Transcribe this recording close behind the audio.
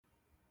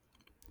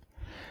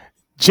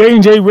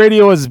J&J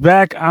Radio is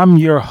back. I'm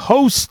your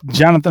host,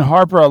 Jonathan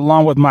Harper,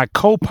 along with my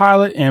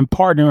co-pilot and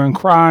partner in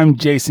crime,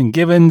 Jason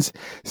Givens,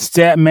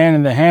 Statman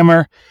and the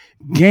Hammer.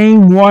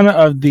 Game one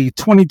of the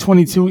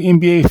 2022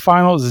 NBA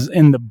Finals is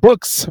in the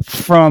books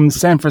from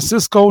San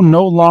Francisco,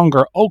 no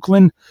longer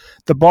Oakland.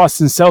 The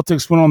Boston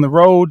Celtics went on the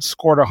road,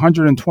 scored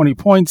 120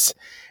 points,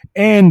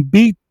 and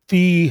beat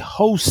the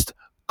host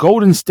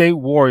Golden State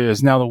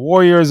Warriors. Now, the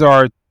Warriors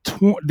are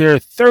they're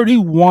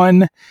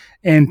 31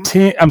 and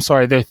 10. I'm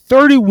sorry, they're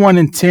 31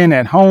 and 10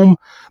 at home,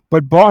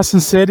 but Boston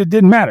said it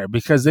didn't matter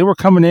because they were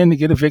coming in to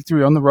get a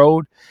victory on the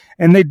road,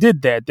 and they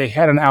did that. They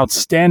had an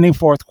outstanding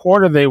fourth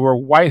quarter. They were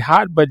white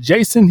hot, but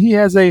Jason, he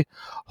has a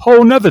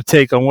whole nother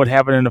take on what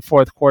happened in the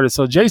fourth quarter.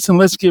 So, Jason,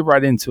 let's get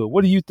right into it.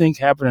 What do you think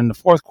happened in the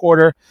fourth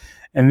quarter?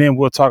 And then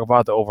we'll talk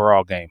about the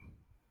overall game.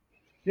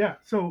 Yeah,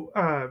 so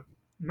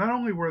not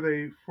only were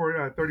they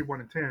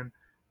 31 and 10,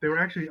 they were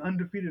actually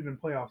undefeated in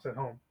playoffs at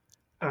home.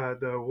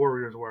 The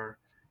Warriors were.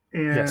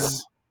 And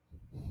Yes.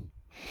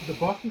 the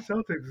Boston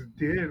Celtics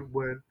did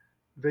what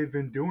they've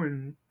been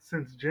doing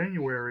since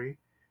January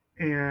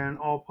and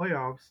all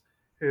playoffs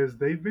is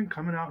they've been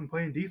coming out and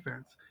playing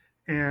defense.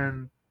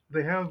 And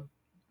they have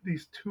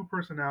these two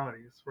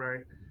personalities,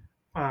 right?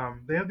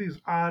 They have these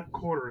odd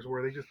quarters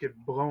where they just get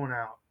blown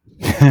out.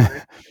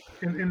 Right?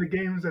 In the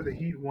games that the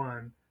Heat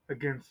won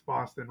against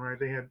Boston, right?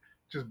 They had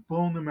just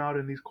blown them out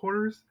in these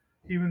quarters,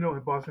 even though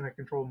Boston had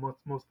controlled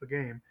most of the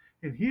game.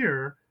 And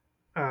here,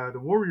 the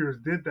Warriors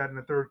did that in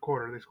the third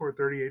quarter. They scored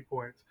 38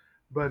 points.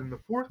 But in the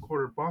fourth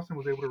quarter, Boston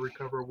was able to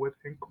recover with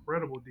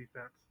incredible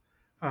defense.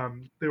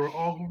 They were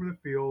all over the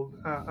field,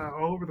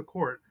 all over the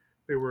court.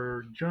 They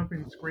were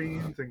jumping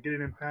screens and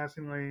getting in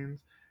passing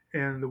lanes.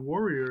 And the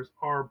Warriors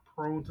are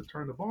prone to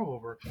turn the ball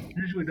over.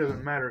 Usually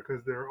doesn't matter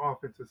because their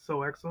offense is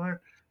so excellent,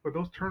 but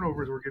those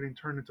turnovers were getting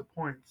turned into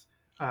points.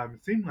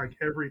 It seemed like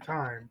every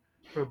time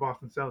for the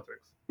Boston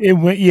Celtics. It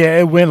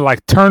went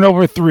like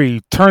turnover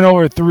three.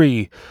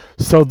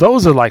 So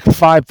those are like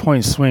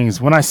 5-point swings.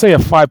 When I say a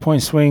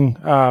 5-point swing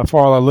for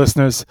all our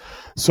listeners,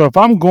 so if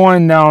I'm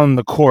going down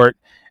the court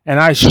and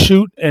I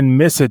shoot and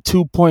miss a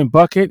 2-point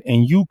bucket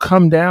and you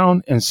come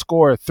down and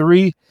score a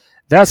 3,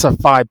 that's a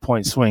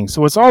 5-point swing.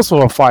 So it's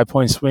also a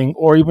 5-point swing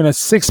or even a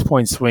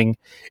 6-point swing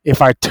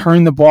if I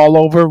turn the ball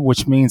over,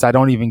 which means I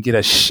don't even get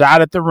a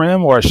shot at the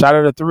rim or a shot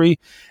at a 3,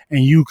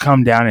 and you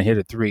come down and hit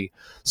a 3.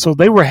 So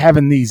they were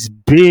having these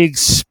big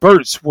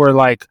spurts where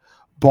like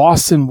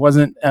Boston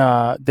wasn't,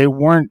 they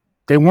weren't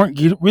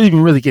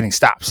really getting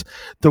stops.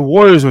 The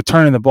Warriors were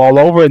turning the ball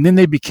over, and then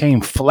they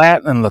became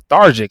flat and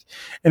lethargic.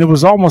 And it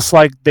was almost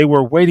like they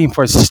were waiting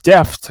for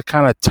Steph to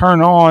kind of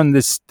turn on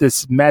this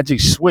magic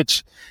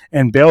switch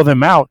and bail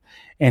them out.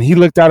 And he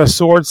looked out of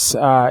sorts.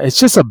 It's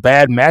just a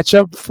bad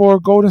matchup for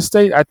Golden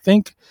State, I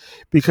think,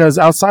 because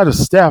outside of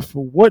Steph,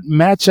 what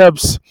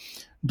matchups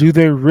do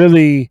they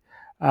really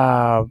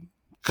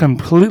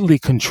completely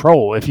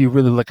control if you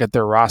really look at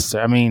their roster?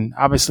 I mean,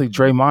 obviously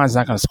Draymond's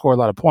not going to score a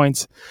lot of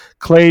points.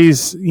 Clay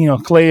is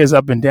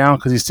up and down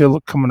because he's still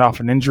coming off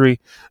an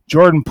injury.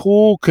 Jordan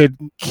Poole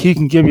he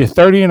can give you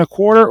 30 and a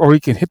quarter, or he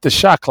can hit the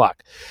shot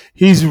clock.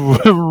 He's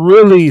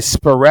really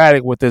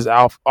sporadic with his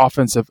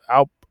offensive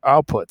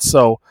output.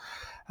 So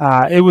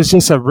it was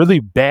just a really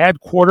bad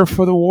quarter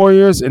for the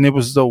Warriors, and it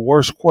was the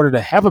worst quarter to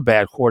have a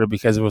bad quarter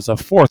because it was a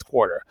fourth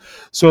quarter.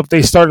 So if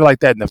they started like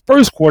that in the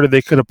first quarter,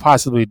 they could have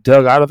possibly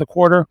dug out of the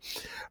quarter.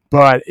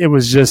 But it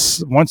was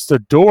just once the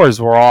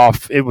doors were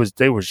off, they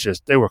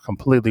were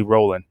completely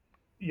rolling.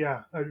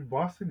 Yeah,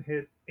 Boston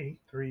hit 8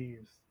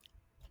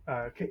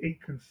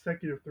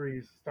 consecutive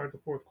threes to start the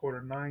fourth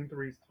quarter, 9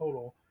 threes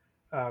total.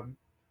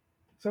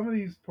 Some of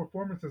these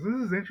performances,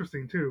 this is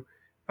interesting too.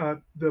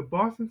 The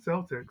Boston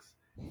Celtics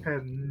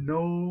had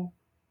no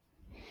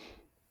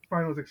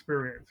finals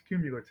experience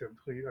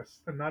cumulatively.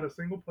 Not a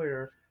single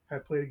player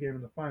had played a game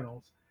in the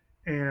finals,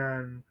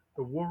 and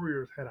the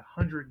Warriors had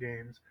 100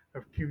 games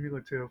of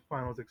cumulative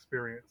finals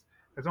experience.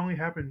 That's only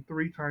happened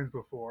 3 times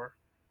before.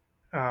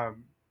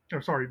 I'm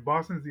sorry,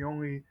 Boston's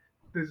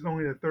this is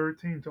only the third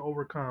team to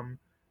overcome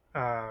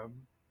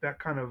that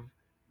kind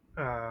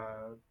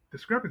of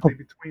discrepancy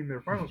between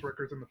their finals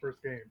records in the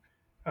first game.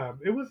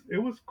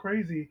 It was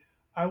crazy.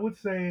 I would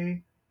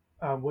say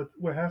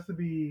what has to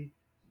be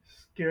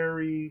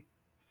scary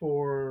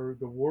for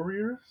the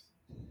Warriors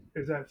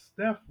is that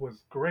Steph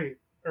was great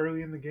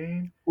early in the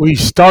game. We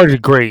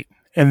started great,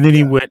 and then he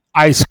Yeah, went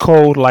ice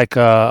cold like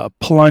a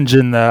plunge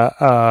in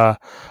the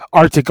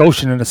Arctic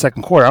Ocean in the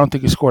second quarter. I don't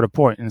think he scored a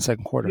point in the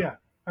second quarter. yeah.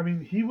 I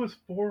mean, he was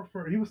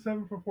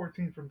 7 for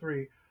 14 from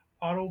three.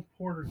 Otto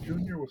Porter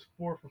Jr. was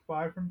 4 for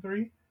 5 from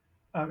three,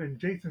 and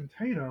Jason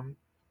Tatum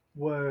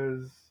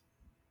was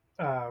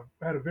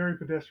had a very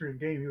pedestrian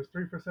game. He was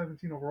 3 for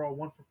 17 overall,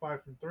 1 for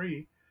 5 from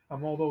three.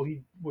 Although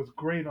he was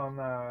great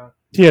on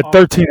He had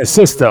 13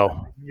 assists, though,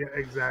 rebounding. Yeah,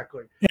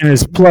 exactly. and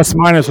his plus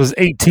minus was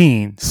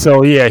 18.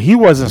 So, yeah, he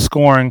wasn't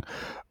scoring,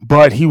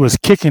 but he was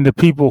kicking to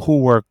people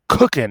who were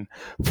cooking.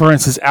 For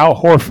instance, Al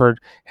Horford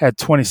had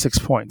 26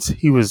 points.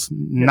 He was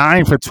Yeah,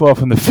 9 for 12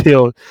 from the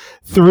field.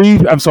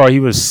 He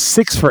was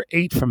 6 for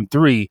 8 from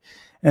three.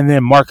 And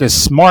then Marcus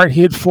Smart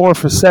hit 4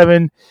 for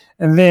 7.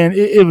 And then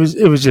it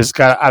was just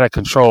got out of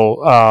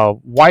control.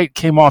 White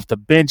came off the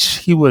bench.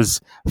 He was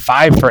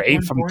 5 for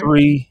 8 from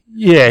three.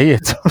 Yeah.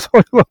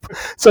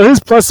 So his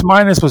plus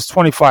minus was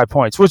 25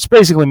 points, which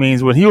basically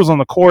means when he was on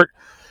the court,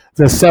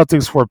 the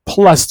Celtics were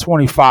plus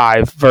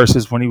 25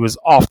 versus when he was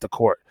off the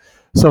court.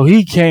 So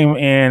he came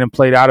in and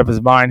played out of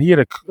his mind. He had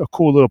a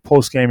cool little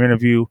post-game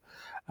interview.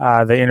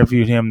 They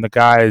interviewed him, the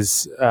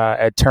guys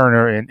at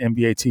Turner and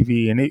NBA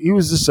TV, and he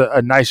was just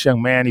a nice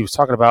young man. He was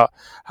talking about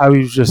how he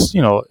was just,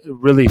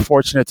 really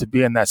fortunate to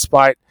be in that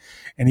spot,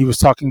 and he was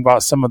talking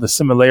about some of the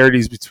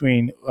similarities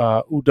between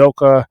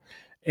Udoka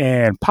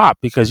and Pop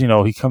because,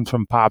 he comes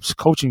from Pop's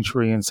coaching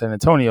tree in San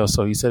Antonio,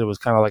 so he said it was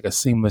kind of like a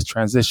seamless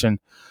transition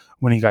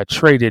when he got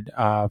traded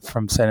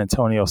from San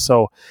Antonio.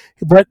 So,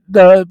 but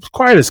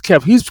quiet as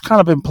kept, he's kind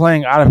of been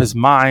playing out of his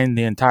mind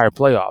the entire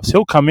playoffs.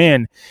 He'll come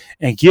in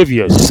and give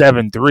you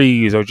 7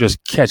 threes or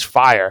just catch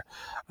fire.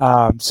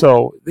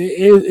 So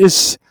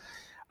it's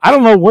I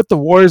don't know what the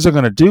Warriors are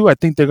going to do. I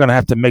think they're going to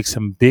have to make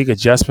some big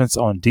adjustments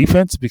on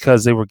defense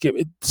because they were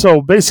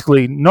so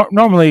basically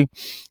normally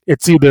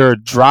it's either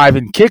drive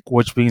and kick,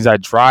 which means I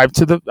drive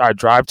to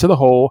the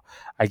hole,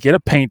 I get a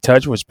paint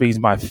touch, which means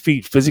my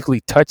feet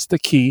physically touch the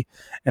key,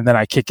 and then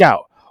I kick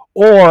out,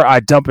 or I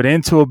dump it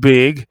into a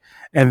big,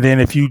 and then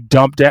if you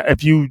dump down,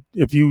 if you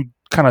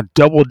kind of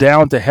double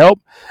down to help,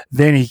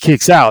 then he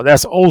kicks out.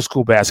 That's old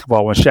school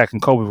basketball when Shaq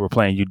and Kobe were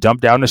playing. You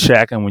dump down to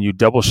Shaq, and when you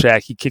double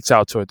Shaq, he kicks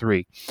out to a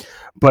three.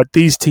 But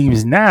these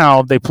teams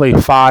now, they play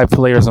 5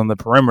 players on the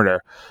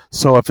perimeter.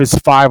 So if it's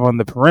 5 on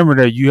the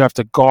perimeter, you have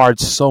to guard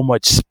so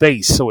much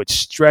space. So it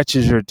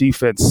stretches your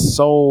defense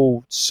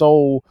so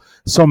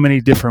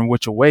many different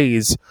which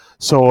ways.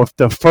 So if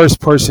the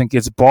first person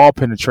gets ball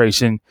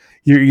penetration,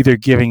 you're either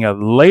giving a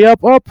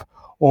layup up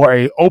or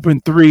a open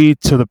three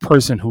to the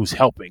person who's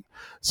helping.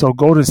 So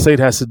Golden State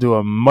has to do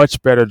a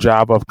much better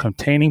job of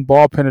containing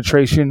ball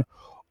penetration,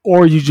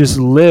 or you just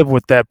live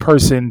with that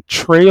person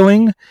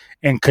trailing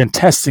and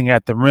contesting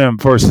at the rim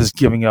versus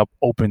giving up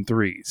open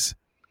threes.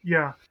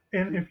 Yeah,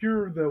 and if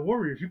you're the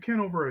Warriors, you can't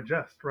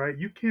over-adjust, right?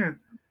 You can't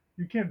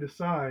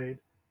decide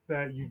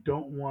that you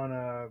don't want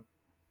to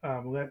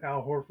let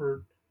Al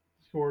Horford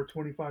score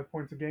 25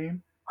 points a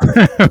game.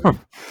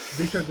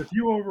 Because if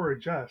you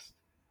over-adjust,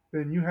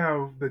 then you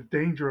have the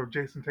danger of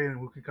Jason Tatum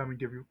who can come and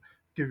give you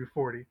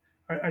 40.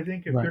 I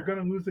think if they're going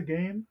to lose the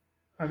game,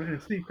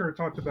 and Steve Kerr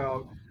talked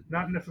about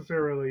not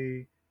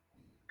necessarily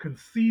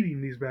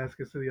conceding these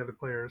baskets to the other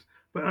players,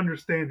 but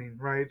understanding,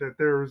 right, that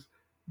there's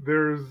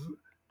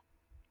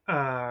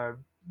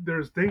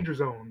danger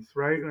zones,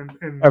 right,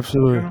 and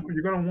Absolutely,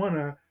 you're gonna want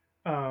to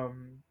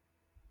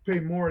pay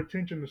more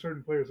attention to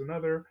certain players than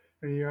other,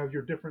 and you have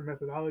your different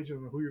methodologies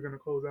on who you're going to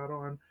close out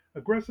on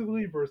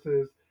aggressively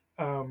versus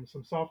some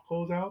soft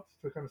closeouts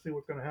to kind of see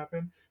what's going to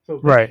happen. So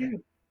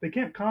they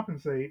can't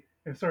compensate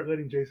and start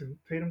letting Jason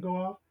Tatum go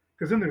off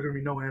because then there's going to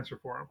be no answer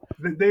for him.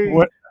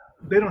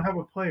 They don't have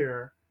a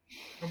player.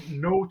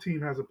 No team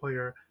has a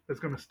player that's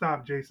going to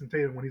stop Jason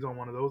Tatum when he's on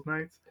one of those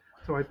nights.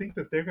 So I think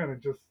that they're going to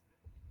just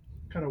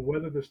kind of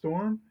weather the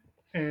storm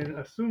and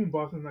assume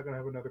Boston's not going to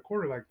have another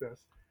quarter like this.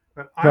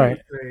 But I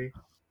would say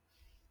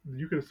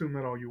you could assume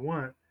that all you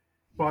want.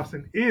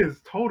 Boston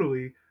is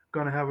totally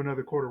going to have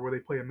another quarter where they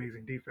play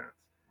amazing defense.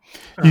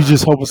 You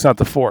just hope it's not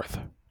the fourth.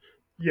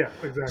 Yeah,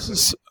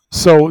 exactly.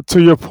 So to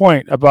your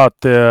point about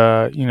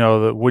the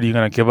what are you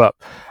going to give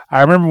up? I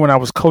remember when I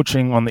was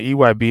coaching on the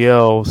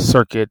EYBL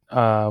circuit,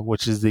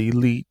 which is the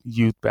elite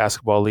youth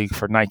basketball league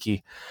for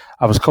Nike.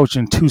 I was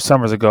coaching 2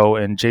 summers ago,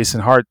 and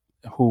Jason Hart,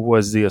 who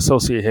was the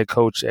associate head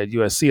coach at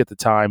USC at the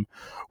time,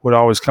 would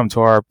always come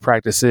to our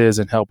practices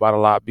and help out a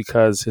lot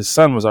because his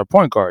son was our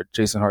point guard,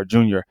 Jason Hart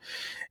Jr.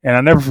 And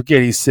I'll never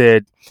forget, he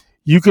said,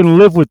 you can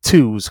live with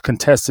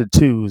contested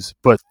twos,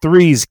 but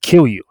threes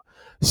kill you.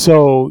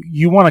 So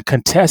you want to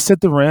contest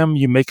at the rim,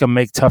 you make them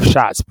make tough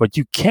shots, but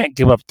you can't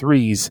give up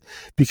threes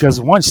because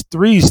once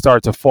threes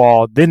start to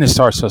fall, then it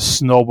starts to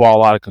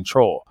snowball out of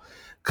control.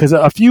 Because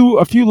a few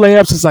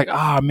layups, it's like,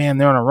 man,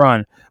 they're on a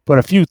run. But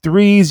a few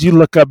threes, you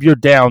look up, you're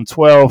down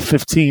 12,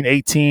 15,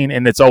 18,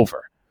 and it's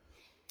over.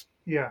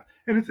 Yeah,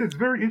 and it's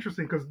very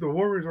interesting because the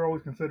Warriors are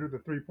always considered the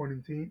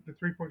three-point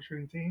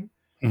shooting team.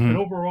 Mm-hmm. And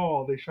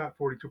overall, they shot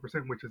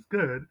 42%, which is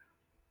good.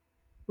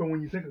 But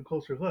when you take a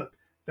closer look,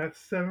 that's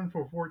 7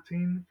 for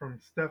 14 from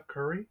Steph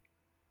Curry.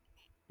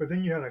 But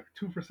then you had like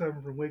 2 for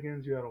 7 from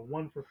Wiggins. You had a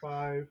 1 for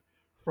 5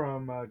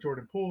 from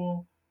Jordan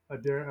Poole. Lee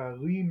took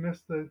and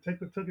missed the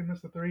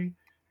 3.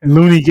 And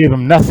Looney gave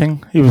him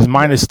nothing. He was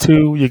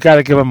 -2. You got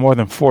to give him more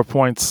than 4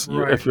 points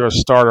if you're a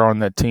starter on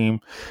that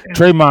team. And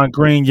Draymond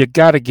Green, you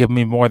got to give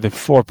me more than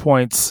 4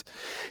 points.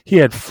 He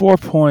had 4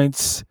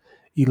 points,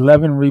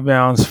 11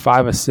 rebounds,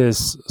 5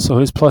 assists. So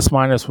his plus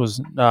minus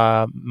was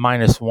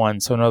 -1.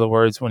 So in other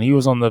words, when he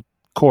was on the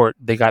court,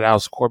 they got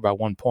outscored by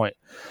 1 point.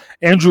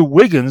 Andrew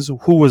Wiggins,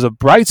 who was a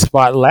bright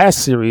spot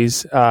last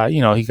series,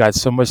 he got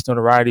so much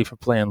notoriety for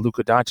playing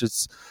Luka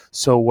Doncic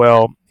so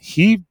well.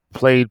 He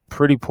played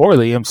pretty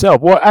poorly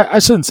himself. Well, I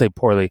shouldn't say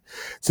poorly.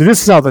 So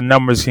this is how the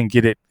numbers can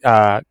get it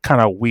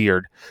kind of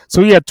weird.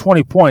 So he had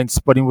 20 points,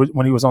 but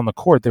when he was on the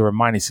court, they were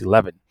minus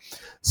 11.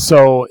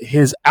 So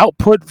his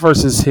output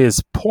versus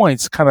his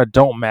points kind of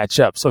don't match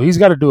up. So he's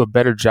got to do a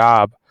better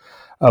job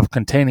of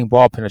containing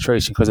ball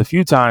penetration because a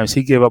few times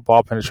he gave up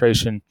ball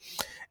penetration,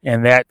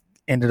 and that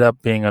ended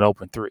up being an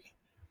open three.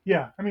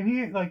 Yeah, I mean,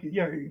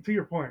 to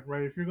your point,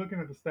 right? If you're looking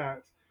at the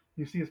stats,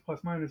 you see his plus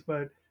minus,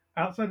 but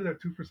outside of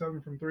that 2 for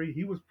 7 from three,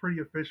 he was pretty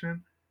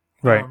efficient.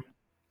 Right. Um,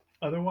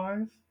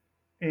 otherwise,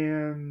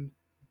 and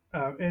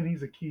and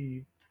he's a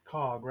key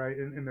cog, right,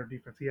 in their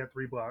defense. He had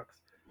 3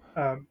 blocks.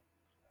 Um,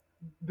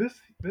 this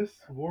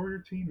Warrior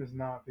team is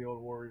not the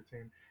old Warrior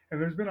team,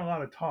 and there's been a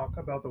lot of talk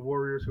about the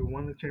Warriors who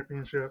won the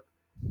championship,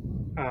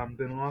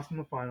 then lost in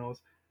the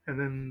finals, and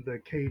then the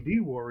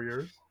KD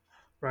Warriors,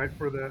 right,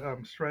 for the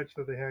stretch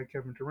that they had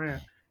Kevin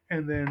Durant,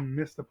 and then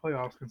missed the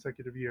playoffs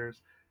consecutive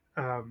years.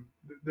 But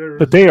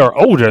There's they are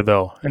older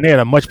though, and they had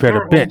a much They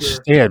better are bench.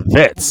 older. They had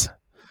vets,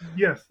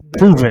 Yes, they're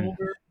proven.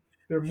 older.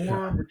 They're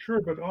more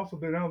mature, but also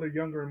they're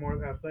younger and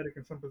more athletic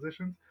in some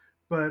positions.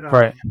 But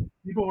Right.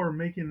 people are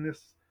making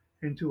this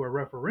into a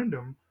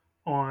referendum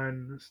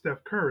on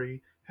Steph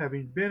Curry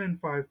having been in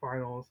 5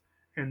 finals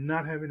and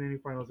not having any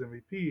Finals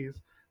MVPs.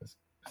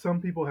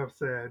 Some people have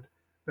said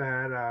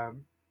that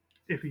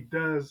if he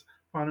does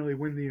finally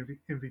win the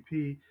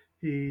MVP,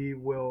 he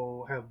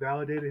will have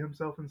validated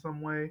himself in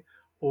some way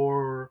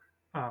or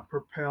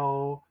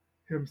propel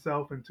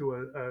himself into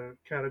a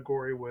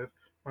category with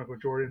Michael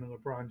Jordan and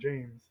LeBron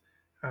James.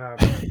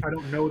 I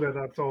don't know that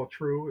that's all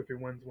true if he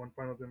wins one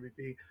Finals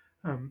MVP.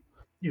 Um,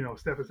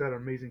 Steph has had an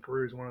amazing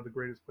career. He's one of the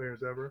greatest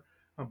players ever.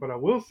 But I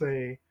will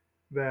say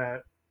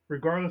that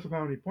regardless of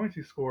how many points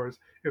he scores,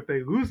 if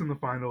they lose in the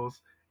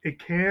finals, it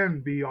can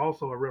be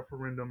also a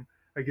referendum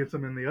against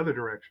him in the other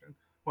direction.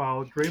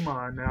 While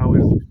Draymond now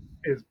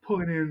is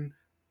pulling in,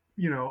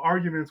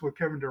 arguments with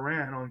Kevin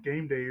Durant on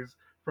game days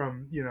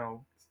from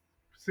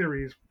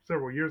series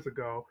several years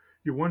ago.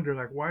 You wonder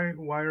like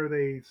why are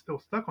they still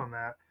stuck on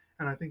that?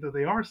 And I think that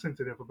they are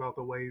sensitive about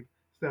the way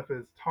Steph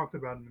is talked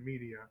about in the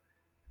media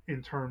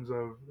in terms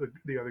of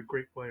the other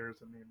great players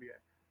in the NBA.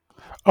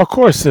 Of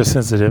course, they're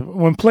sensitive.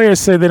 When players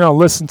say they don't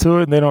listen to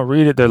it and they don't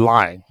read it, they're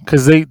lying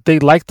because they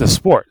like the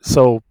sport.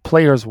 So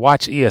players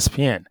watch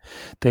ESPN,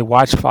 they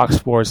watch Fox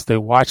Sports, they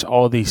watch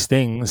all these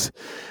things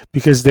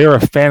because they're a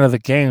fan of the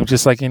game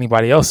just like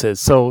anybody else is.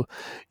 So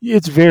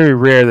it's very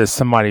rare that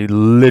somebody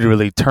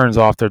literally turns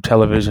off their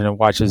television and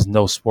watches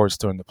no sports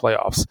during the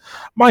playoffs.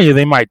 Mind you,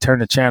 they might turn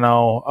the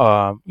channel,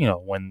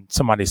 when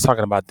somebody's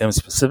talking about them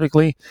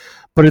specifically,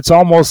 but it's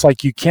almost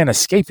like you can't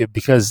escape it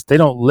because they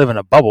don't live in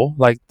a bubble.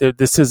 Like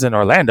this isn't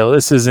Orlando.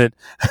 This isn't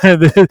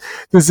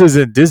this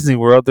isn't Disney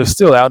World. They're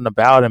still out and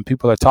about, and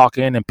people are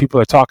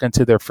talking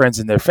to their friends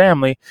and their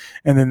family,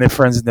 and then their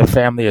friends and their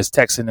family is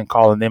texting and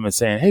calling them and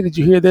saying, "Hey, did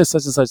you hear this?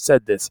 Such and such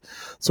said this."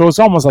 So it's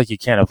almost like you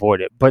can't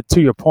avoid it. But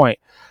to your point,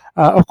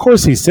 of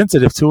course he's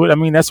sensitive to it. I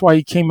mean, that's why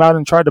he came out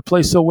and tried to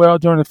play so well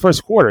during the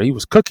first quarter. He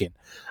was cooking.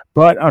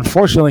 But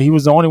unfortunately, he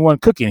was the only one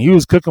cooking. He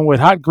was cooking with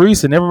hot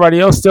grease, and everybody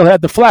else still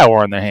had the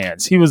flour on their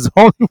hands. He was the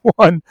only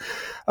one.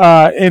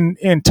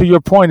 And to your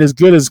point, as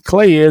good as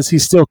Clay is,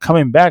 he's still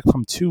coming back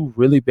from 2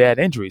 really bad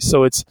injuries.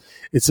 So it's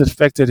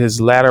affected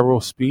his lateral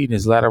speed and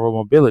his lateral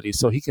mobility.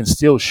 So he can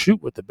still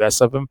shoot with the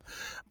best of them,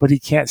 but he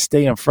can't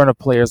stay in front of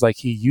players like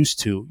he used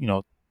to.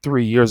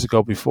 3 years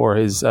ago before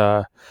his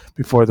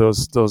before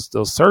those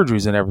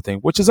surgeries and everything,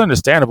 which is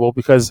understandable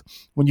because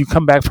when you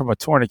come back from a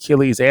torn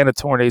Achilles and a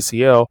torn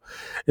ACL,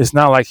 it's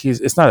not like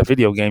it's not a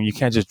video game. You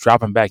can't just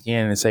drop him back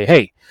in and say,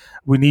 "Hey,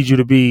 we need you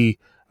to be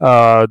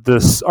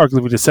this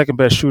arguably the second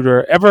best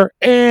shooter ever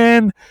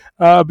and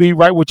be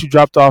right what you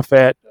dropped off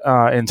at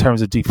in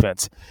terms of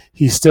defense."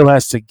 He still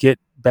has to get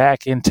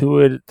back into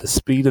it. The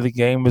speed of the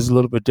game is a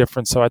little bit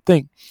different, so I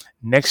think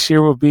next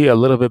year will be a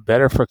little bit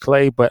better for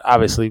Clay, but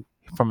obviously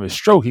from his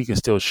stroke, he can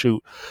still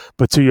shoot.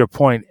 But to your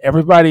point,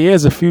 everybody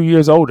is a few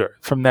years older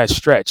from that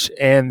stretch,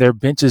 and their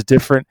bench is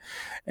different.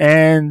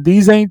 And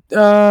these ain't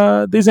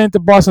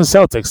the Boston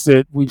Celtics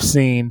that we've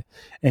seen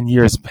in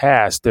years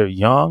past. They're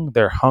young,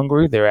 they're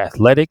hungry, they're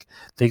athletic.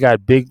 They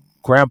got big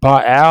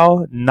Grandpa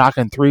Al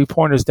knocking 3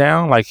 pointers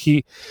down. Like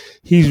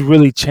he's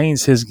really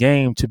changed his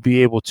game to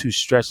be able to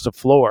stretch the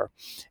floor.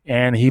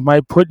 And he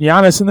might put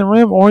Giannis in the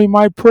rim, or he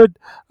might put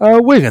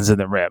Wiggins in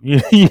the rim.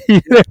 You Yeah,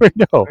 never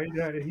know.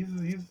 yeah, he's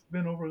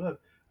been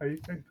overlooked.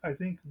 I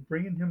think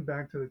bringing him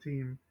back to the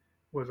team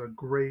was a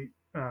great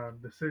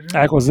decision.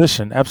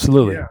 Acquisition,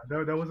 absolutely. Yeah,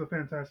 that was a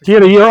fantastic He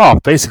had a year acquisition.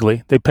 off,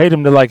 basically. They paid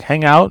him to like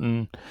hang out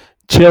and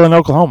chill in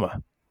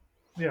Oklahoma.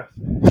 Yes.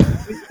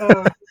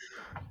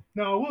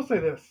 Now I will say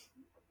this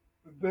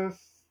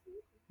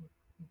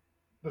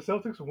the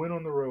Celtics win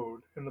on the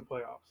road in the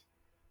playoffs,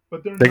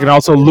 but they're They can not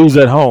also great. lose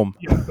at home.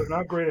 Yes, they're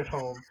not great at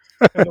home,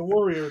 and the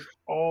Warriors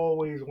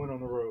always win on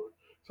the road.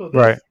 So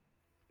Right.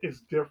 this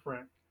is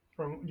different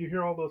from you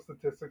hear all those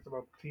statistics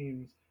about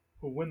teams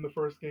who win the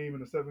first game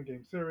in a 7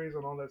 game series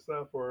and all that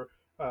stuff, or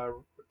uh,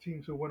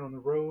 teams who win on the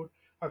road.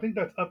 I think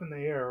that's up in the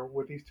air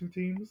with these two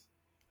teams.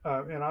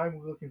 and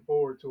I'm looking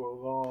forward to a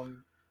long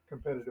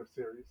competitive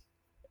series.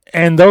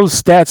 And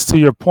those stats, to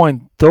your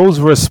point, those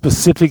were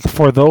specific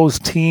for those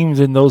teams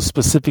and those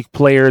specific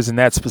players in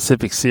that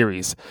specific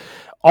series.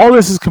 All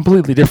this is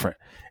completely different.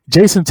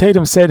 Jason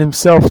Tatum said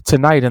himself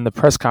tonight in the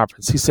press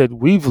conference, he said,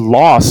 we've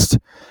lost,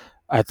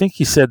 I think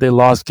he said they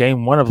lost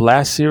game one of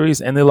last series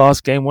and they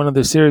lost game one of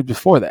the series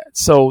before that.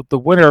 So the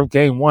winner of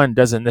game one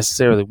doesn't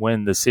necessarily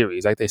win the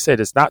series. Like they said,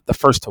 it's not the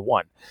first to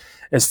one,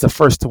 it's the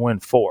first to win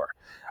four.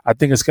 I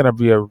think it's going to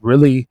be a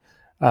really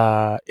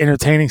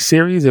entertaining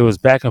series. It was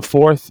back and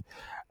forth.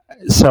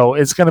 So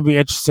it's going to be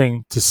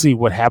interesting to see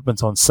what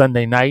happens on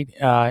Sunday night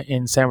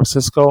in San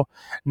Francisco.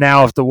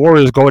 Now, if the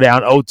Warriors go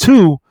down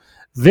 0-2,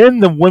 then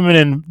the women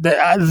and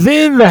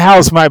then the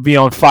house might be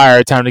on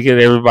fire. Time to get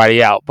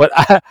everybody out. But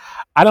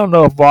I don't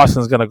know if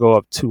Boston's going to go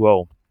up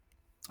 2-0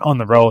 on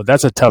the road.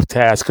 That's a tough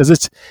task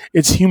because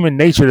it's human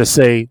nature to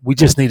say we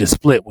just need a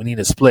split. We need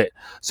a split.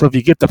 So if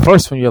you get the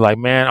first one, you're like,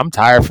 man, I'm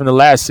tired from the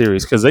last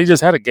series because they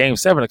just had a game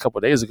 7 a couple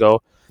of days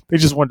ago. They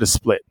just wanted to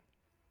split.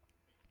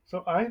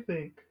 So I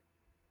think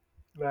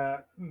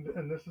that,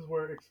 and this is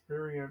where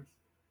experience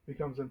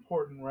becomes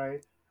important,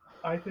 right?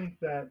 I think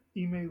that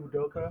Ime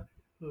Udoka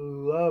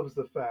loves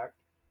the fact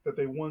that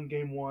they won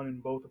game one in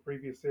both the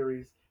previous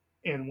series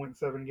and went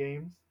 7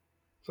 games.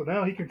 So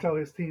now he can tell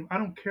his team, I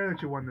don't care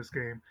that you won this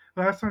game.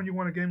 Last time you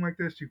won a game like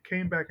this, you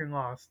came back and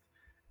lost,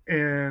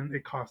 and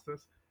it cost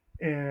us.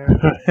 And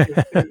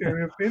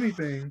if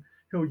anything,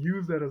 he'll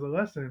use that as a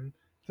lesson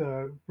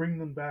to bring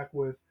them back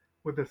with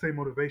the same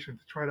motivation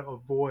to try to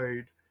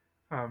avoid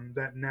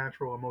that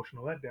natural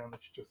emotional letdown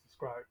that you just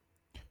described.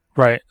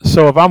 Right.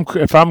 So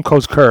if I'm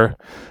Coach Kerr,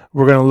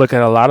 we're going to look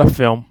at a lot of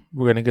film.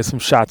 We're going to get some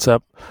shots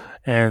up,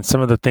 and some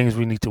of the things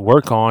we need to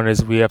work on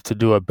is we have to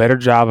do a better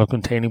job of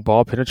containing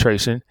ball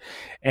penetration,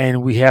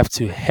 and we have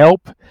to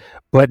help,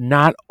 but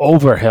not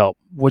over help.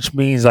 Which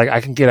means like I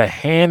can get a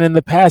hand in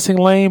the passing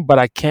lane, but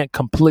I can't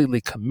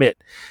completely commit.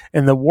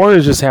 And the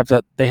Warriors just have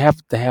to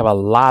have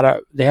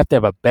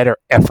a better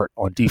effort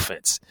on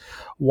defense.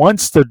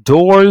 Once the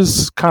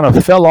doors kind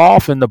of fell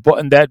off and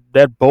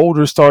that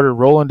boulder started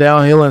rolling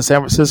downhill in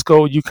San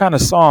Francisco, you kind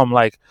of saw them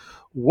like,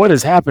 what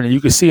is happening?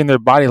 You could see in their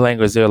body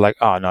language, they're like,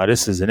 oh no,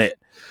 this isn't it.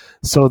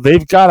 So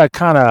they've got to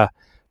kind of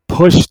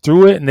push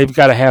through it, and they've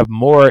got to have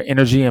more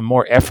energy and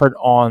more effort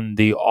on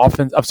the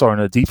offense. I'm sorry, on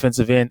the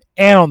defensive end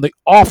and on the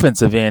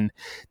offensive end.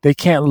 They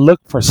can't look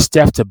for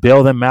Steph to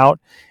bail them out.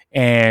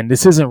 And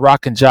this isn't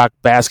rock and jock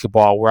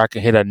basketball where I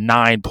can hit a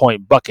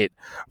 9-point bucket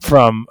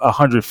from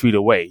 100 feet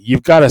away.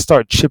 You've got to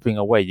start chipping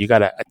away. You got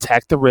to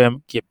attack the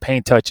rim, get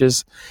paint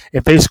touches.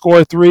 If they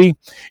score a three,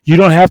 you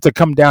don't have to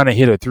come down and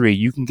hit a three.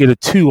 You can get a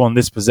 2 on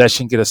this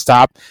possession, get a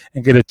stop,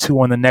 and get a 2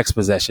 on the next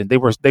possession. They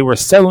were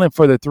settling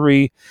for the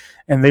 3,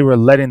 and they were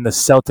letting the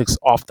Celtics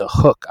off the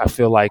hook, I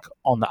feel like,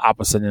 on the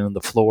opposite end of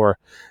the floor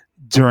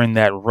during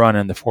that run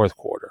in the fourth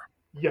quarter.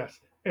 Yes,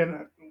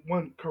 and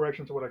one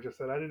correction to what I just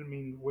said. I didn't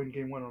mean win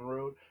game one on the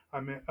road. I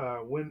meant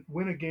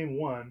win a game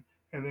one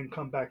and then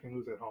come back and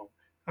lose at home.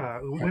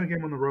 Win a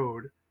game on the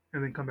road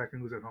and then come back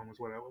and lose at home is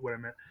what I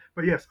meant.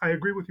 But yes, I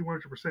agree with you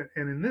 100%.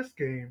 And in this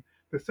game,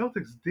 the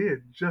Celtics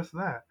did just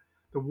that.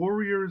 The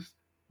Warriors,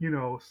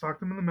 socked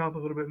them in the mouth a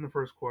little bit in the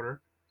first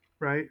quarter,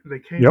 right? They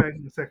came Yep. back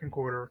in the second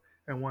quarter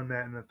and won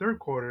that. In the third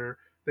quarter,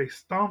 they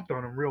stomped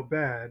on them real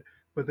bad,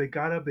 but they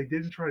got up. They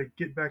didn't try to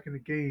get back in the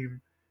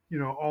game,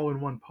 all in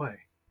one play,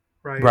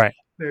 right? Right.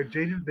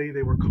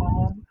 They were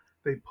calm.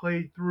 They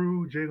played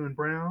through Jaylen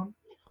Brown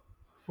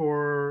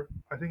for,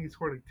 I think he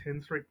scored like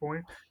 10 straight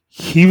points.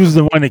 He was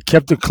the one that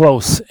kept it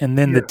close, and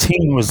then the Yes,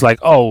 team was like,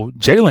 "Oh,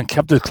 Jalen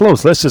kept it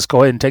close. Let's just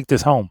go ahead and take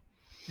this home."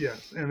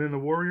 yes. And then the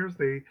Warriors,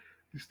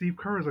 Steve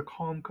Kerr is a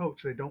calm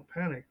coach. They don't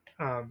panic.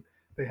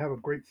 They have a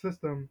great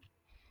system,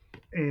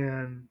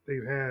 and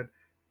they've had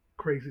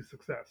crazy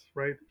success,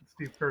 right?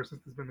 Steve Kerr,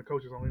 since he's been the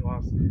coach, has only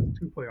lost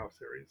 2 playoff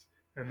series,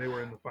 and they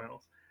were in the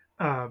finals.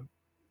 Um,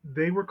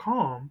 they were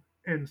calm,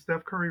 and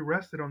Steph Curry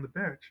rested on the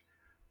bench.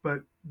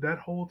 But that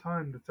whole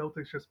time, the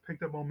Celtics just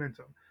picked up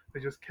momentum. They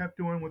just kept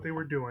doing what they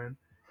were doing,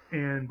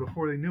 and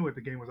before they knew it,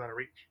 the game was out of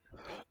reach.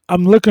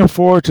 I'm looking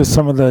forward to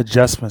some of the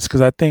adjustments because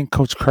I think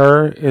Coach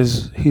Kerr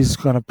he's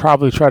going to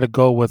probably try to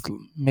go with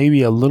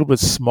maybe a little bit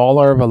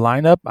smaller of a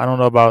lineup. I don't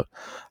know about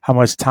how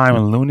much time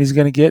Looney's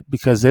going to get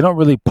because they don't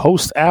really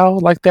post Al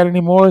like that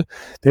anymore.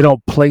 They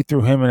don't play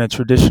through him in a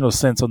traditional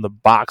sense on the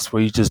box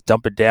where you just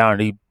dump it down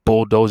and he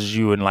bulldozes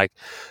you and like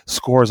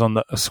scores in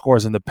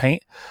the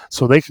paint.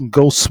 So they can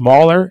go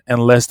smaller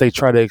unless they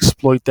try to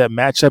exploit that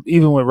matchup.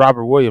 Even with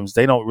Robert Williams,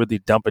 they don't really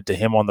dump it to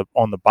him on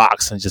the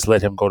box and just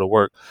let him go to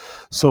work.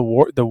 So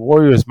the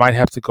Warriors might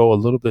have to go a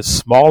little bit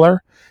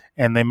smaller,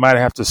 and they might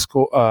have to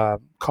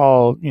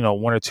call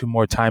 1 or 2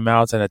 more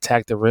timeouts and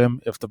attack the rim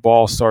if the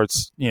ball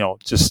starts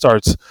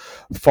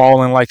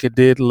falling like it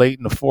did late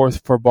in the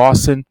fourth for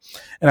Boston.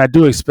 And I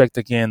do expect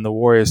again the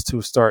Warriors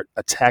to start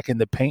attacking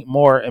the paint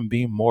more and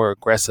being more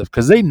aggressive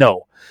because they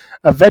know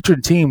a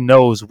veteran team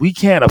knows we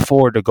can't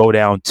afford to go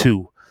down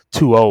 2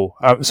 2-0.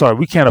 I'm sorry,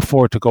 we can't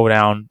afford to go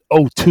down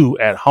 0-2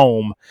 at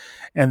home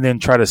and then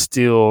try to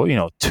steal,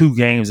 2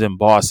 games in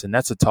Boston.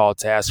 That's a tall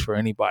task for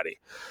anybody.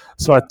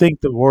 So I Yeah.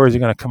 think the Warriors are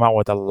going to come out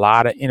with a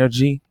lot of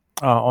energy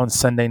on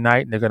Sunday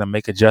night, and they're going to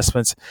make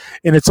adjustments.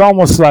 And it's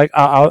almost like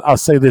I'll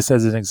say this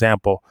as an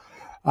example.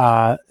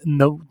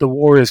 No, the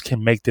Warriors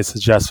can make this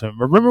adjustment.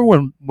 Remember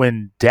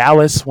when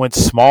Dallas went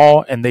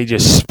small and they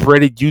just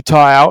spreaded Utah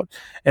out,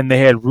 and they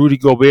had Rudy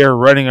Gobert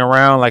running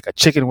around like a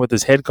chicken with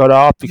his head cut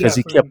off because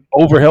he Yes, kept and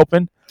over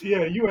helping.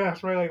 yeah, you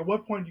asked right. Like, at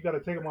what point you got to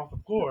take him off the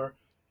floor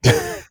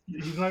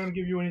if he's not going to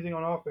give you anything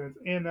on offense,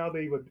 and now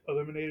they've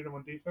eliminated him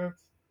on defense?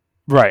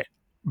 Right.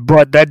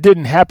 But that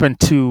didn't happen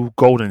to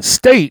Golden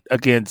State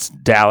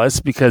against Dallas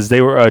because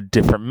they were a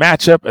different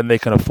matchup and they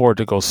can afford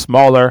to go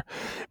smaller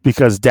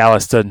because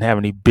Dallas doesn't have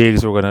any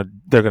bigs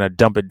they're gonna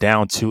dump it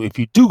down to if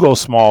you do go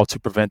small to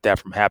prevent that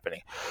from happening.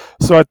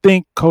 So I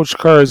think Coach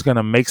Kerr is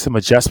gonna make some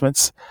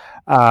adjustments.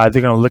 They're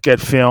gonna look at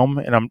film,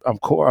 and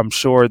I'm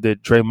sure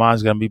that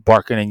Draymond's gonna be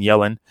barking and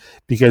yelling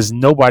because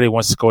nobody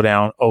wants to go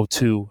down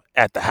 0-2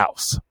 at the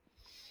house.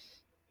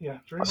 Yeah,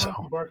 So Draymond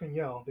can bark and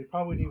yell. They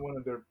probably need one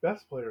of their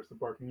best players to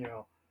bark and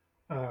yell,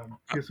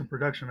 get some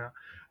production out.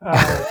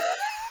 Uh,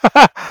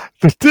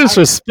 the I,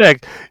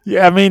 disrespect.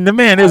 Yeah, I mean the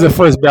man is a I,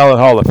 first ballot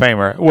Hall of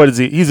Famer. What is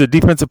he? He's a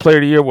defensive player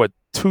of the year. What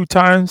 2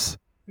 times?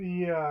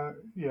 yeah,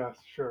 yeah,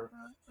 sure.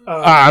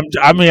 I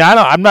mean, I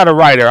don't. I'm not a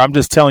writer. I'm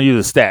just telling you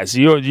the stats.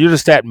 You're the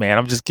stat man.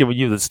 I'm just giving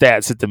you the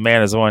stats that the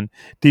man has won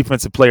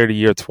defensive player of the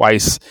year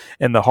twice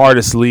in the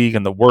hardest league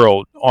in the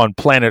world on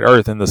planet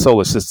Earth in the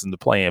solar system to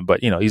play in.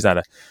 But he's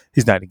not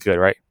any good,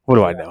 right? What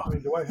do I Yeah, know? I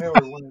mean, Dwight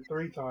Howard won it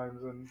 3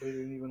 times, and they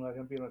didn't even let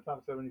him be in the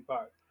top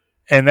 75.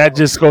 And that So,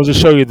 just goes to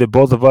show you that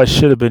both of us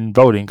should have been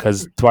voting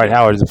because Dwight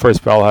Howard is the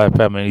first ballot Hall of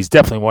Famer, and he's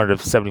definitely one of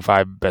the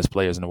 75 best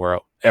players in the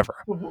world ever.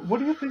 what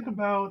do you think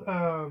about?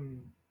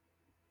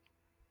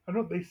 I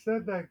know they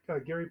said that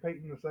Gary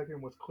Payton II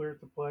was cleared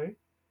to play,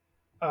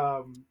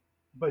 um,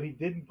 but he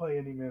didn't play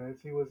any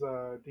minutes. He was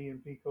a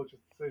DNP coach's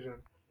decision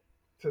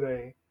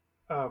today.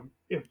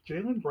 If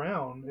Jalen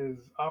Brown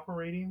is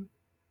operating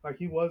like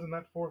he was in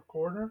that fourth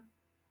quarter,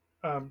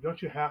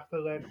 don't you have to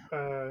let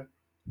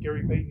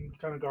Gary Payton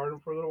kind of guard him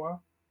for a little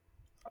while?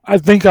 I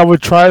think I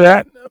would try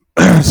that.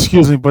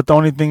 Excuse me, but the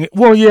only thing,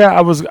 well, yeah,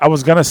 I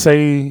was gonna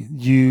say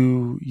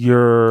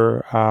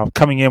you're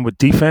coming in with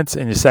defense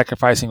and you're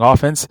sacrificing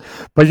offense,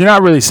 but you're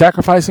not really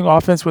sacrificing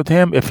offense with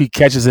him if he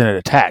catches it and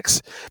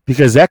attacks,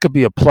 because that could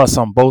be a plus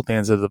on both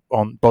ends of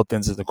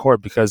the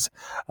court. Because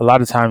a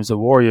lot of times the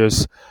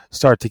Warriors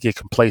start to get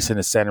complacent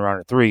and stand around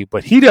a three,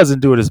 but he doesn't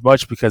do it as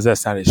much because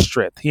that's not his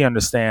strength. He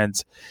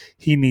understands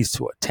he needs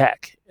to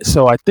attack.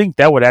 So I think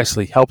that would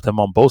actually help them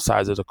on both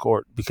sides of the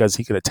court because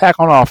he could attack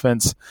on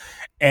offense,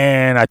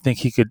 and I think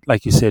he could,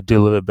 like you said,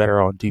 do a little bit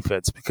better on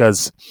defense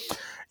because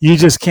you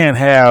can't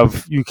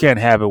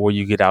have it where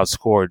you get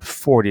outscored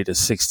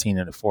 40-16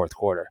 in the fourth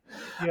quarter.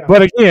 Yeah,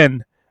 But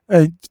again,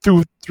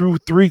 through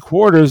 3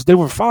 quarters they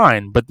were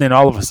fine, but then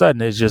all of a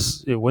sudden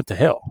it went to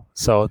hell.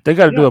 So they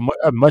got to do yeah,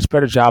 a much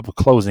better job of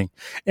closing.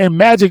 And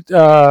Magic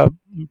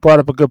brought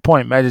up a good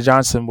point. Magic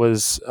Johnson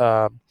was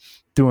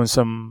doing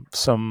some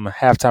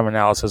halftime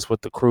analysis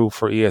with the crew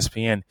for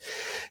ESPN.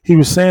 He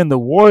was saying the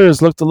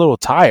Warriors looked a little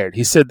tired.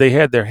 He said they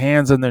had their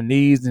hands on their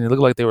knees and it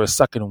looked like they were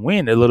sucking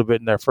wind a little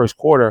bit in their first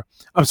quarter.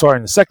 I'm sorry,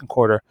 in the second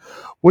quarter,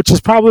 which is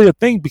probably a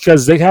thing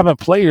because they haven't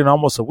played in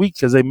almost a week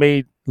because they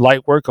made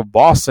light work of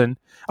Boston.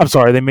 I'm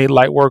sorry, they made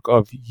light work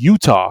of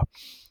Utah.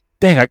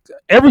 Dang,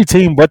 every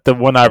team but the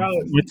one I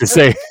Dallas. meant to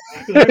say.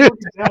 Like work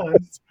in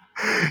Dallas.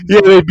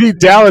 Yeah, No, they beat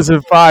Dallas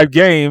in 5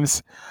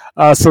 games,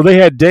 so they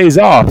had days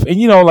off. And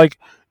like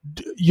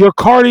your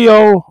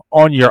cardio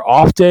on your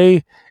off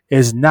day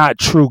is not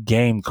true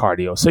game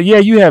cardio. So yeah,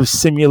 you have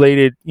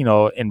simulated,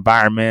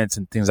 environments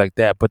and things like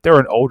that, but they're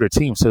an older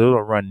team, so they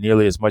don't run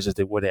nearly as much as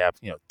they would have,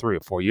 3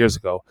 or 4 years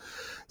ago.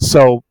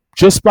 So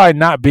just by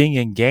not being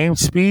in game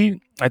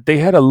speed, like they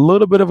had a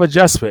little bit of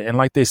adjustment, and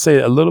like they say,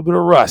 a little bit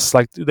of rust.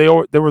 Like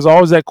there was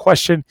always that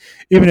question,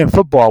 even in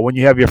football, when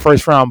you have your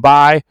first round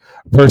bye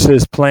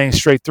versus playing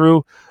straight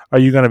through. Are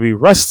you going to be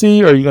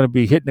rusty, or are you going to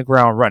be hitting the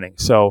ground running?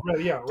 So,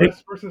 right, yeah, they,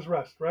 rest versus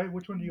rest, right?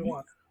 Which one do you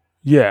want?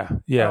 yeah,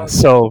 yeah. Uh,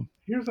 So,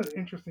 Here's an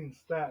interesting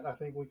stat I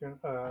think we can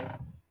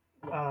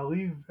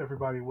leave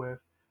everybody with.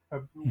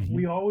 mhm.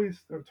 We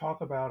always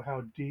talk about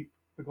how deep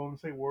the Golden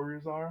State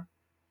Warriors are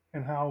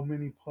and how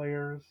many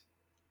players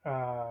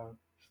uh,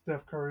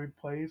 Steph Curry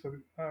plays.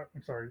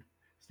 I'm sorry,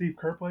 Steve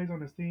Kerr plays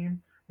on his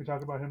team. We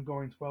talk about him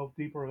going 12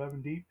 deep or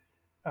 11 deep.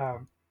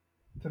 Um,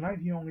 Tonight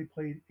he only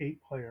played 8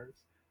 players.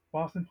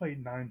 Boston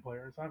played 9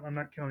 players. I'm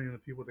not counting the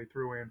people they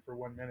threw in for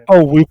 1 minute.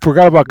 Oh, we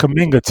forgot So about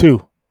Kaminga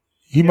too.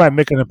 He might yeah,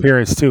 make an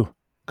appearance too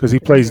because he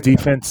plays Kaminga,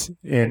 yeah, defense,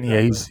 and yeah,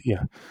 exactly. he's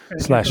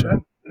And so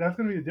slasher. that's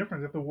going to be the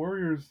difference. If the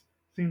Warriors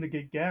seem to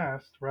get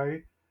gassed,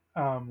 right,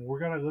 we're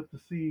going to look to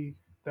see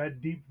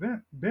that deep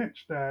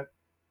bench that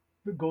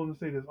the Golden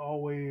State is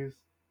always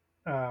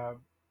uh,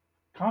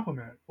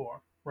 complimented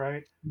for,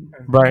 right?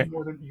 And Right.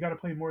 you got to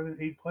play more than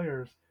 8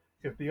 players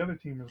if the other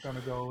team is going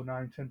to go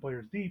 9, 10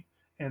 players deep,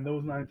 and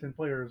those 9, 10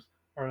 players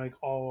are like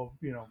all,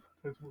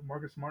 'cause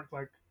Marcus Smart's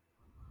like,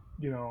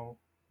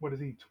 what is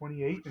he,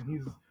 28, and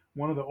he's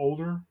one of the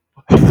older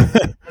players in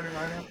the starting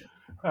lineup.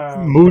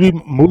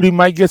 Moody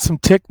might get some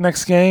tick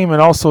next game,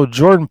 and also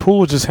Jordan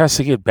Poole just has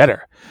to get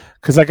better.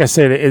 Because, like I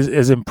said,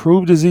 as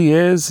improved as he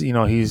is,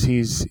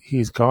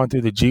 he's gone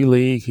through the G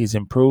League. He's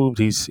improved.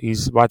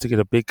 He's about to get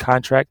a big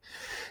contract.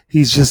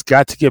 He's just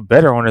got to get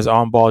better on his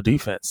on-ball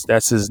defense.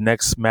 That's his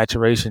next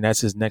maturation.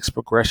 That's his next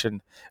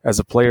progression as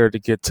a player to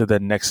get to the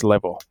next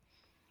level.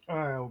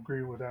 I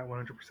agree with that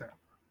 100%.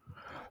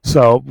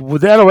 So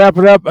with that'll wrap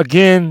it up.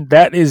 Again,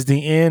 that is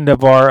the end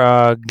of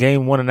our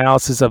Game 1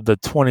 analysis of the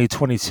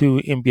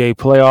 2022 NBA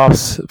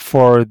playoffs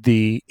for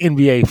the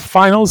NBA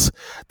Finals.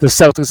 The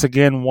Celtics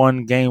again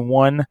won Game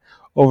 1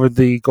 over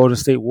the Golden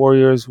State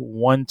Warriors,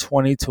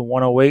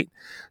 120-108.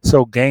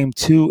 So Game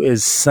 2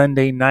 is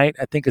Sunday night.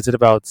 I think it's at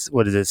about,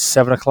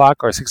 7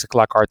 o'clock or 6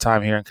 o'clock our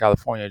time here in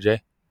California,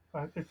 Jay?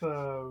 It's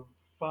a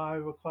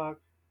 5 o'clock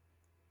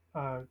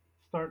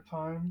start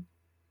time.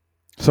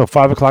 So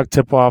 5 o'clock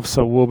tip off.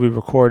 So we'll be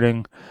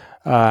recording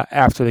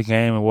after the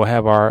game, and we'll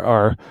have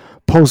our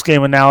post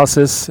game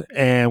analysis,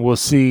 and we'll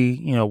see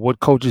what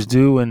coaches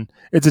do. And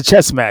it's a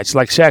chess match,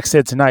 like Shaq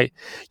said tonight.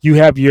 You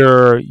have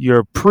your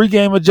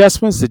pregame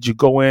adjustments that you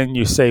go in,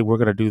 you say we're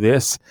going to do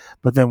this,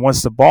 but then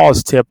once the ball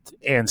is tipped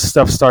and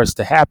stuff starts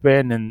to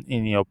happen,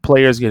 and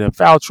players get in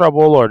foul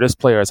trouble, or this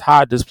player is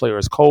hot, this player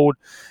is cold.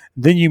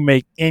 Then you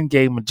make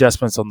in-game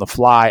adjustments on the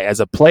fly as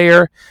a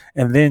player,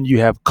 and then you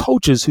have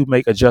coaches who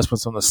make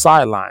adjustments on the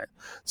sideline.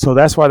 So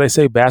that's why they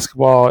say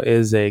basketball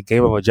is a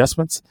game of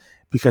adjustments,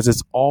 because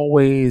it's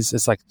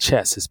like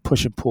chess. It's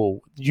push and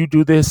pull. You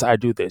do this, I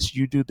do this.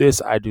 You do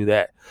this, I do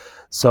that.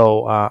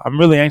 So I'm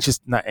really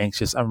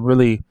I'm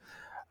really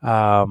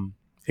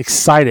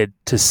excited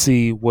to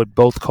see what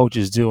both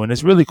coaches do, and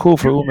it's really cool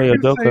for Ime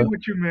Udoka. You can say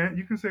what you meant.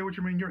 You can say what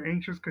you mean. You're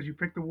anxious because you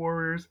picked the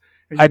Warriors.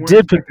 And I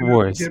did pick the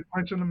Warriors. Get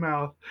punched in the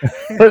mouth.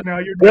 Now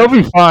they'll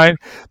be fine.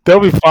 They'll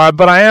be fine.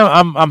 But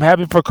I'm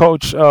happy for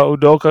Coach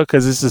Udoka,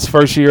 because this is his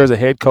first year as a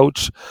head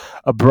coach,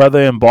 a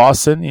brother in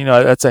Boston.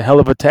 That's a hell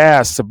of a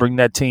task to bring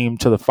that team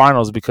to the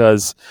finals,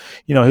 because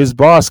his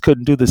boss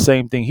couldn't do the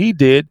same thing he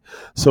did.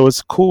 So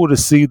it's cool to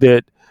see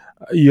that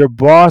your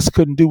boss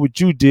couldn't do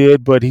what you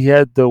did, but he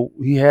had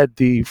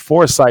the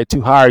foresight to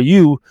hire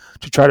you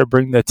to try to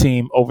bring the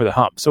team over the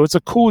hump. So it's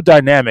a cool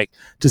dynamic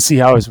to see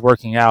how it's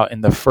working out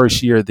in the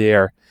first year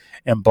there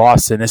in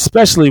Boston,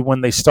 especially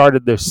when they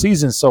started their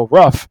season so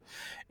rough.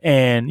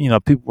 And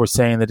people were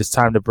saying that it's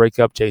time to break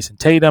up Jason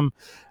Tatum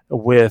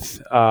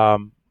with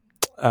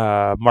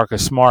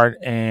Marcus Smart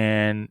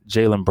and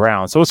Jaylen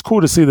Brown. So it's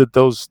cool to see that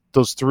those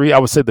three, I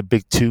would say the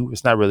big two,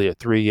 it's not really a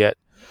three yet.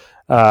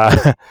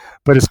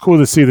 But it's cool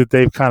to see that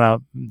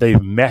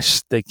they've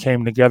meshed. They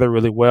came together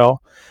really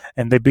well,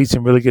 and they beat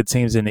some really good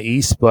teams in the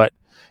East. But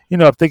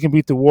if they can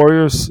beat the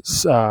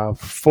Warriors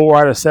 4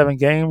 out of 7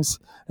 games,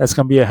 that's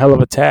going to be a hell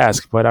of a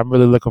task. But I'm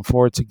really looking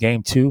forward to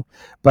Game 2.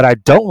 But I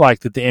don't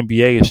like that the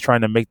NBA is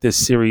trying to make this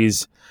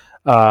series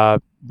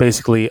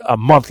basically a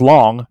month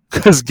long,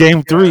 because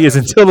Game 3 is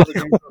until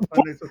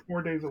Sunday, so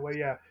 4 days away.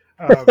 Yeah.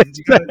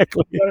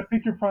 Exactly. You gotta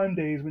pick your prime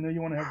days. We know you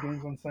want to have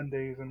games on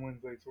Sundays and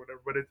Wednesdays or whatever,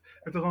 but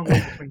it's a long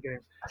way between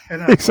games. And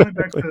coming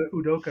back to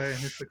Udoka and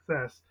his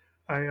success,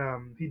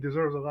 he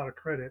deserves a lot of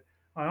credit.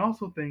 I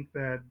also think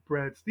that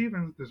Brad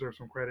Stevens deserves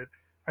some credit.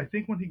 I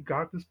think when he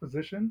got this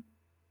position,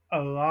 a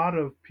lot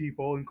of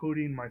people,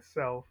 including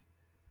myself,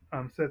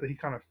 said that he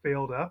kind of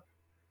failed up.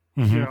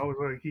 Mm-hmm. It was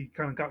like he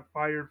kind of got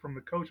fired from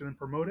the coach and then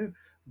promoted,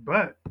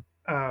 but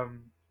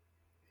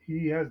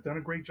he has done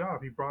a great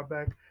job. He brought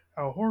back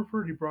Al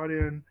Horford, he brought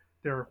in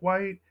Derek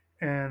White,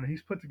 and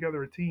he's put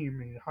together a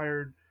team. He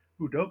hired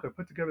Udoka,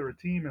 put together a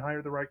team, and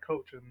hired the right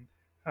coach,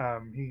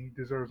 and he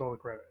deserves all the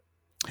credit.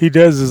 He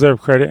does deserve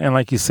credit, and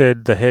like you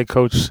said, the head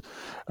coach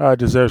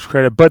deserves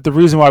credit. But the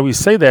reason why we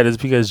say that is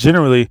because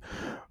generally,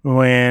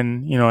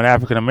 when an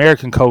African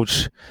American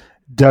coach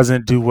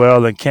doesn't do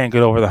well and can't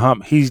get over the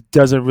hump, he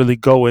doesn't really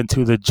go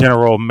into the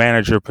general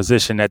manager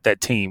position at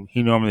that team.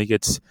 He normally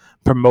gets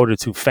promoted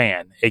to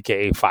fan,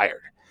 aka fired.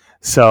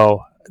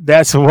 So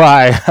that's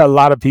why a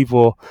lot of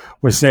people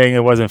were saying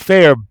it wasn't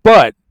fair.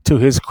 But to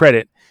his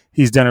credit,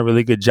 he's done a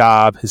really good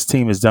job. His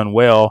team has done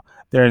well.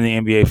 They're in the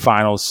NBA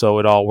Finals, so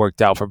it all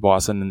worked out for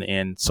Boston in the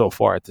end so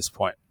far at this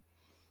point.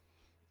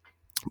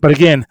 But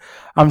again,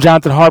 I'm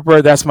Jonathan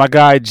Harper. That's my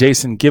guy,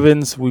 Jason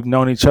Givens. We've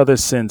known each other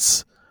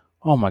since,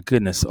 oh my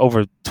goodness,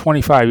 over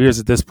 25 years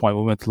at this point.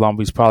 We went to Long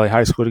Beach Poly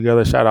High School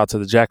together. Shout out to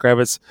the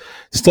Jackrabbits.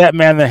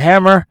 Statman the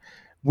Hammer.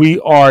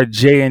 We are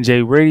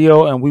J&J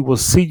Radio, and we will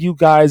see you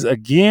guys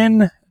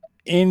again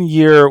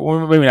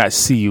well, maybe not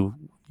see you.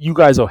 You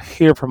guys will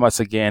hear from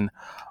us again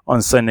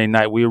on Sunday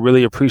night. We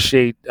really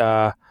appreciate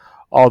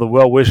all the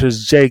well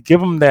wishes. Jay, give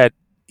them that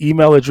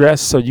email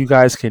address so you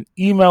guys can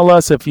email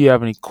us if you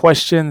have any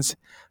questions,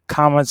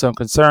 comments, or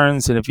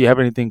concerns. And if you have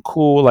anything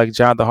cool like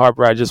Jonathan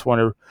Harper, I just want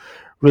to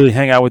really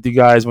hang out with you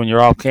guys when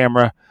you're off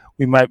camera.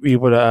 We might be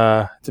able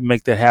to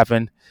make that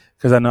happen,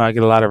 because I know I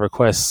get a lot of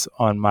requests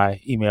on my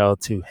email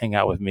to hang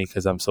out with me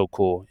because I'm so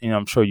cool.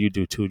 I'm sure you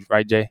do too,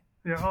 right, Jay?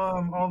 Yeah,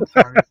 all the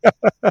time.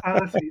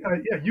 Let's see.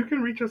 Yeah, you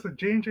can reach us at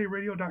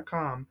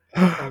jnjradio.com.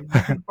 You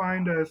can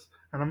find us,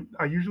 and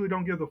I usually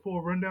don't give the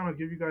full rundown. I'll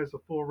give you guys the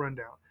full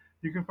rundown.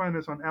 You can find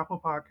us on Apple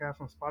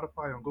Podcasts, on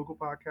Spotify, on Google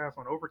Podcasts,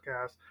 on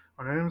Overcast,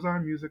 on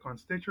Amazon Music, on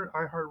Stitcher,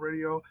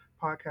 iHeartRadio,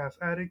 Podcast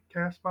Addict,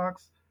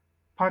 Castbox,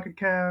 Pocket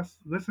Cast,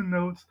 Listen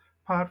Notes,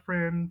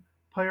 Podfriend,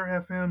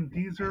 Player FM,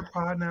 Deezer,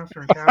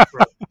 Podmaster, and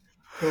Castro.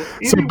 So So any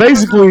one of those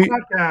basically,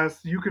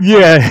 podcasts, you can find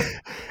yeah, us.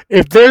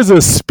 if there's a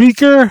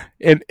speaker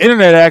and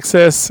internet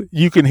access,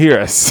 you can hear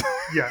us.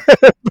 Yes.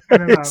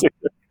 And then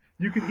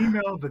you can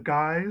email the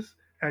guys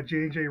at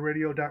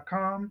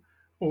jnjradio.com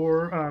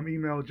or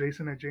email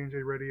Jason at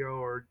jnjradio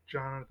or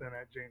Jonathan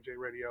at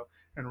jnjradio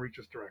and reach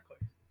us directly.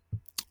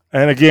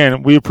 And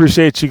again, we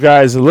appreciate you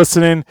guys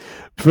listening.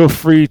 Feel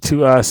free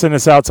to send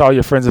us out to all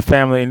your friends and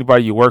family,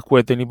 anybody you work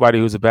with, anybody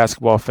who's a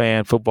basketball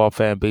fan, football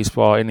fan,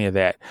 baseball, any of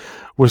that.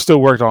 We're still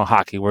working on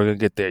hockey. We're going to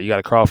get there. You got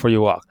to crawl before you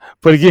walk.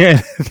 But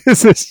again,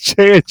 this is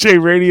J&J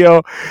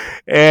Radio,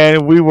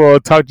 and we will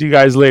talk to you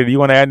guys later. You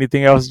want to add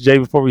anything else, Jay,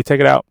 before we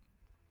take it out?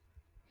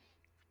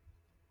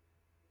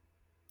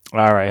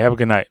 All right. Have a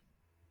good night.